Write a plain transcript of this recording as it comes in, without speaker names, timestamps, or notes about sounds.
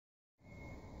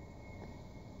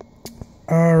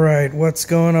Alright, what's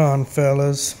going on,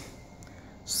 fellas?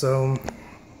 So,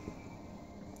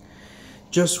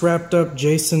 just wrapped up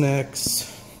Jason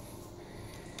X.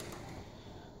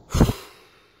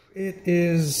 It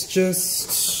is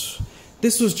just...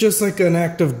 This was just like an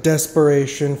act of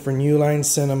desperation for New Line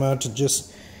Cinema to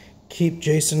just keep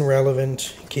Jason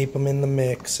relevant, keep him in the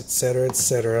mix, etc.,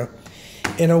 etc.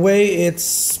 In a way,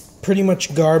 it's pretty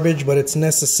much garbage, but it's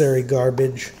necessary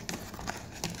garbage.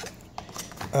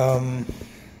 Hold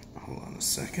on a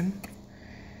second.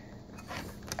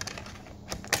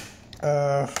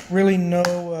 Really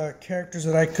no characters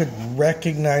that I could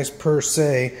recognize per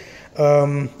se.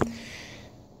 The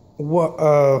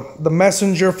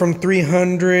messenger from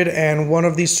 300 and one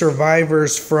of these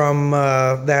survivors from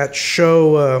that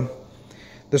show,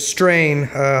 The Strain,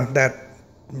 that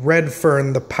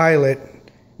Redfern, the pilot,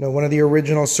 you know, one of the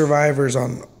original survivors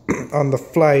on the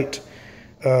flight,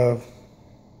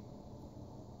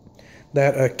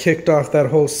 that kicked off that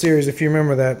whole series, if you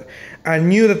remember that. I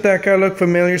knew that guy looked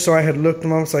familiar, so I had looked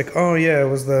him up. I was like, oh yeah, it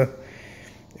was the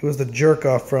jerk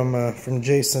off from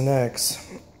Jason X.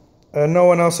 No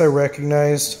one else I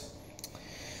recognized.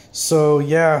 So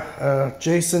yeah,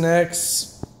 Jason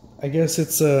X, I guess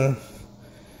it's a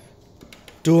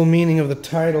dual meaning of the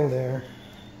title there.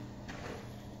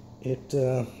 It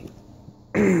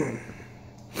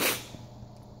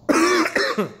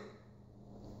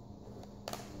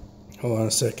hold on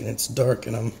a second, it's dark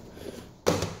and I'm...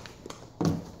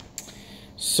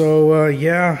 So,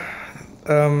 yeah,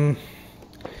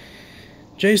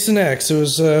 Jason X, it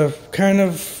was kind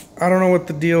of, I don't know what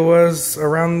the deal was,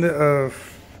 around the,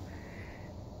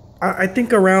 I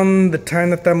think around the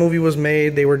time that movie was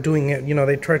made, they were doing it, you know,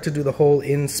 they tried to do the whole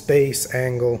in-space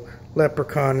angle.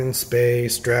 Leprechaun in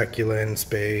space, Dracula in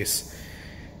space,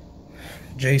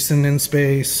 Jason in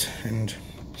space, and...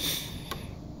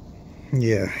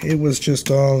 yeah, it was just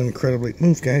all incredibly...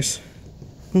 Move, guys.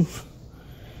 Move.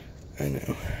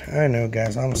 I know,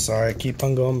 guys. I'm sorry. I keep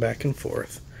on going back and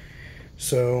forth.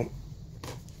 So,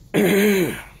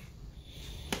 just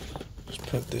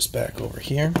put this back over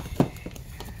here.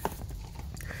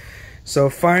 So,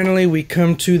 finally, we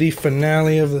come to the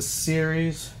finale of the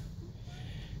series.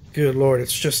 Good Lord,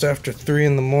 it's just after 3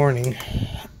 in the morning.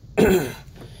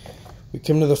 We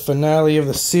come to the finale of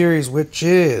the series, which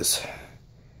is...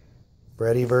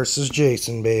 Freddy vs.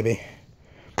 Jason, baby.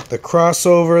 The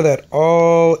crossover that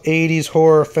all 80s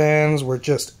horror fans were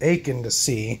just aching to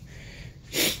see.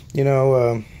 You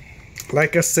know,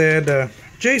 like I said,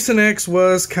 Jason X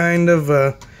was kind of,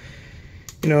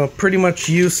 you know, pretty much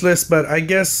useless, but I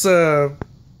guess I'll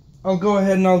go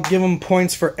ahead and I'll give them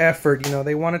points for effort. You know,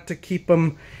 they wanted to keep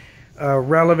them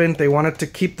relevant. They wanted to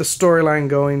keep the storyline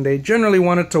going. They generally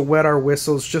wanted to wet our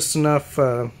whistles just enough...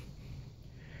 for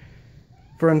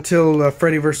until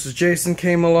Freddy vs. Jason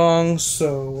came along.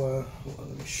 So let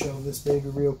me show this baby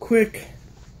real quick.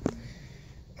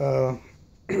 I'm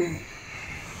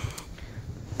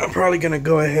probably gonna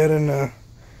go ahead and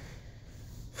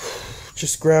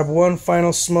just grab one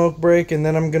final smoke break, and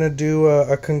then I'm gonna do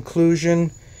a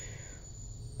conclusion.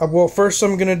 Well, first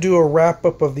I'm gonna do a wrap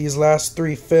up of these last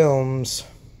 3 films,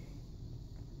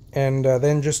 and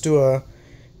then just do a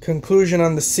conclusion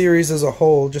on the series as a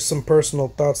whole, just some personal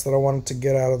thoughts that I wanted to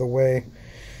get out of the way.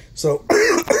 So,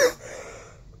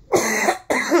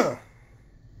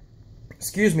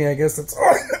 excuse me, I guess that's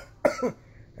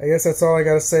all I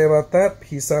gotta say about that.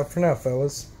 Peace out for now,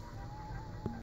 fellas.